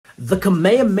The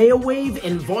Kamehameha wave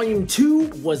in Volume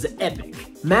 2 was epic.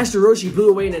 Master Roshi blew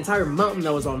away an entire mountain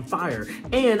that was on fire,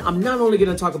 and I'm not only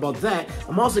going to talk about that,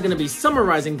 I'm also going to be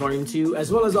summarizing Volume 2,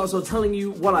 as well as also telling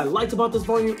you what I liked about this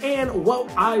volume and what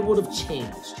I would have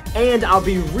changed. And I'll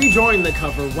be redrawing the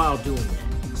cover while doing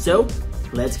that. So,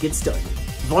 let's get started.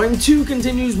 Volume 2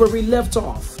 continues where we left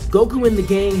off. Goku and the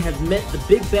gang have met the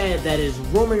big bad that is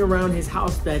roaming around his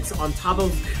house that's on top of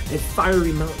a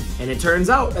fiery mountain. And it turns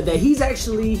out that he's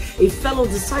actually a fellow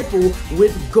disciple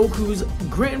with Goku's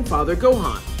grandfather,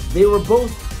 Gohan. They were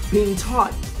both being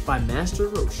taught by Master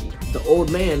Roshi, the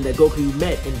old man that Goku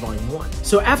met in Volume 1.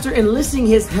 So after enlisting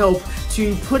his help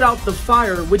to put out the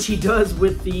fire, which he does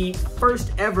with the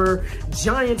first ever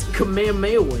giant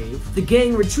Kamehameha wave, the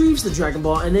gang retrieves the Dragon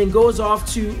Ball and then goes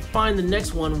off to find the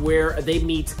next one where they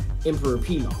meet Emperor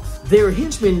Pilaf. Their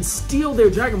henchmen steal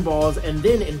their Dragon Balls and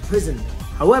then imprison them.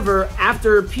 However,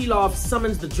 after Pilaf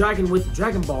summons the dragon with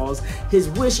Dragon Balls, his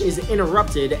wish is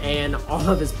interrupted and all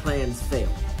of his plans fail.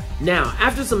 Now,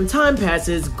 after some time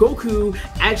passes, Goku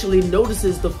actually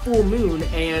notices the full moon,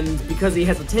 and because he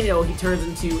has a tail, he turns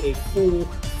into a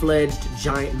full-fledged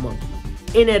giant monkey,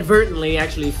 inadvertently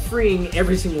actually freeing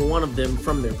every single one of them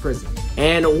from their prison.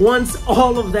 And once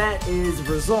all of that is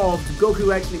resolved,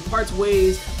 Goku actually parts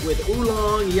ways with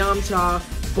Oolong, Yamcha,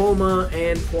 Bulma,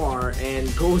 and Puar,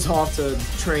 and goes off to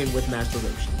train with Master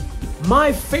Roshi.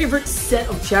 My favorite set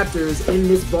of chapters in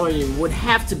this volume would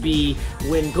have to be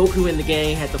when Goku and the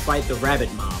gang had to fight the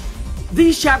Rabbit Mob.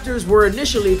 These chapters were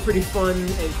initially pretty fun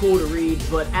and cool to read,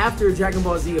 but after Dragon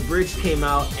Ball Z Abridged came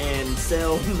out and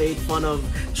Cell made fun of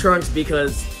Trunks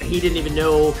because he didn't even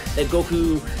know that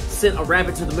Goku sent a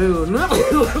rabbit to the moon, I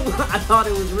thought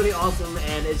it was really awesome,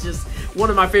 and it's just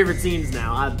one of my favorite scenes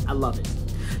now. I love it.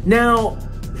 Now,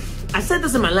 I said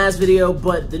this in my last video,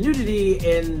 but the nudity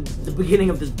in the beginning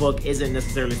of this book isn't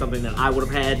necessarily something that I would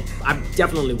have had. I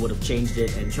definitely would have changed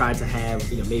it and tried to have,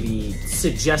 maybe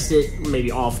suggest it,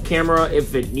 maybe off camera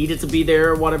if it needed to be there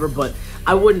or whatever, but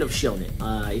I wouldn't have shown it.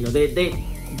 They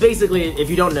basically, if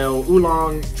you don't know,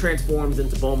 Oolong transforms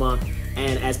into Bulma,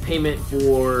 and as payment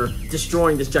for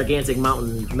destroying this gigantic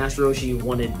mountain, Master Roshi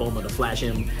wanted Bulma to flash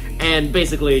him, and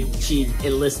basically she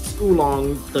enlists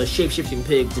Oolong, the shape-shifting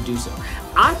pig, to do so.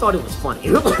 I thought it was funny,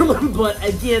 but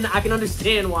again, I can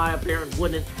understand why a parent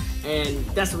wouldn't, and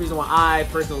that's the reason why I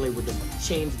personally would have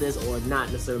changed this or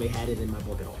not necessarily had it in my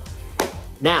book at all.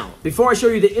 Now, before I show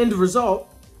you the end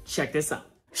result, check this out.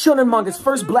 Shonen manga's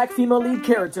first black female lead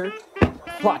character,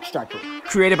 Clock Striker.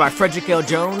 Created by Frederick L.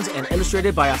 Jones and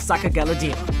illustrated by Asaka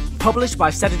Galadima. Published by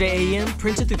Saturday AM,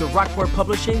 printed through the Rockport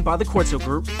Publishing by the Quartzo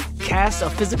Group. Cast: a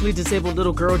physically disabled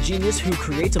little girl genius who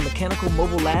creates a mechanical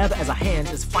mobile lab as a hand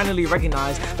is finally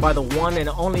recognized by the one and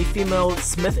only female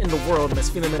smith in the world, Miss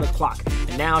Philomena Clock,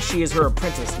 and now she is her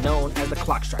apprentice, known as the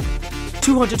Clock Striker.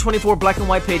 224 black and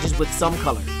white pages with some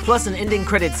color, plus an ending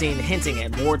credit scene hinting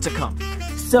at more to come.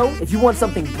 So, if you want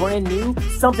something brand new,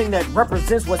 something that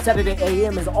represents what Saturday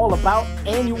AM is all about,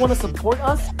 and you want to support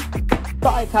us,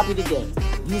 buy a copy today,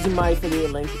 using my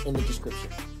affiliate link in the description.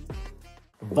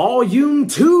 Volume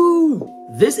 2!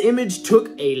 This image took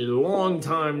a long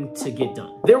time to get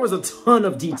done. There was a ton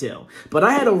of detail, but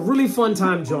I had a really fun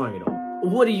time drawing it all.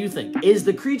 What do you think? Is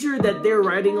the creature that they're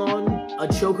riding on a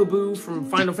chocobo from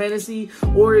Final Fantasy,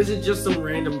 or is it just some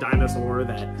random dinosaur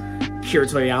that Akira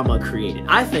Toriyama created?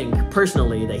 I think,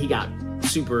 personally, that he got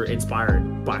super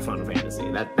inspired by Final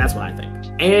Fantasy. That's what I think.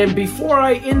 And before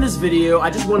I end this video, I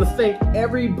just want to thank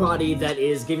everybody that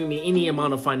is giving me any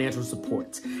amount of financial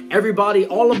support. Everybody,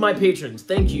 all of my patrons,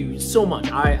 thank you so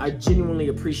much. I genuinely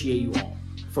appreciate you all.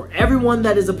 For everyone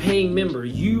that is a paying member,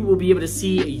 you will be able to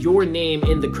see your name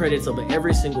in the credits of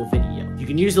every single video. You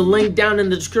can use the link down in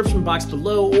the description box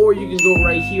below, or you can go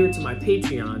right here to my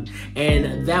Patreon,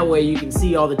 and that way you can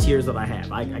see all the tiers that I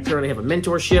have. I currently have a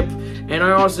mentorship, and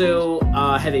I also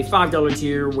have a $5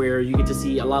 tier where you get to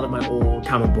see a lot of my old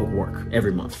comic book work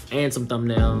every month, and some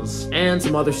thumbnails, and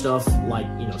some other stuff like,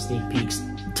 sneak peeks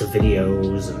to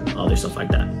videos and other stuff like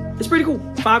that. It's pretty cool.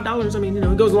 $5, I mean,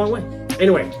 it goes a long way.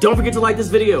 Anyway, don't forget to like this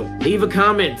video, leave a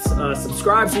comment,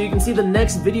 subscribe so you can see the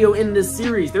next video in this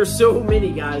series. There's so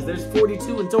many, guys. There's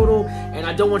 42 in total, and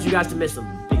I don't want you guys to miss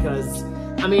them because,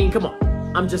 I mean, come on.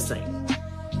 I'm just saying.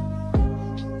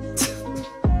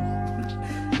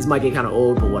 This might get kind of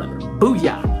old, but whatever.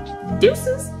 Booyah.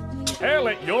 Deuces. Hell,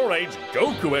 at your age,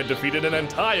 Goku had defeated an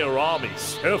entire army,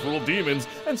 several demons,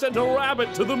 and sent a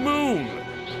rabbit to the moon.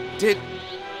 Did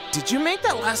you make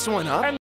that last one up?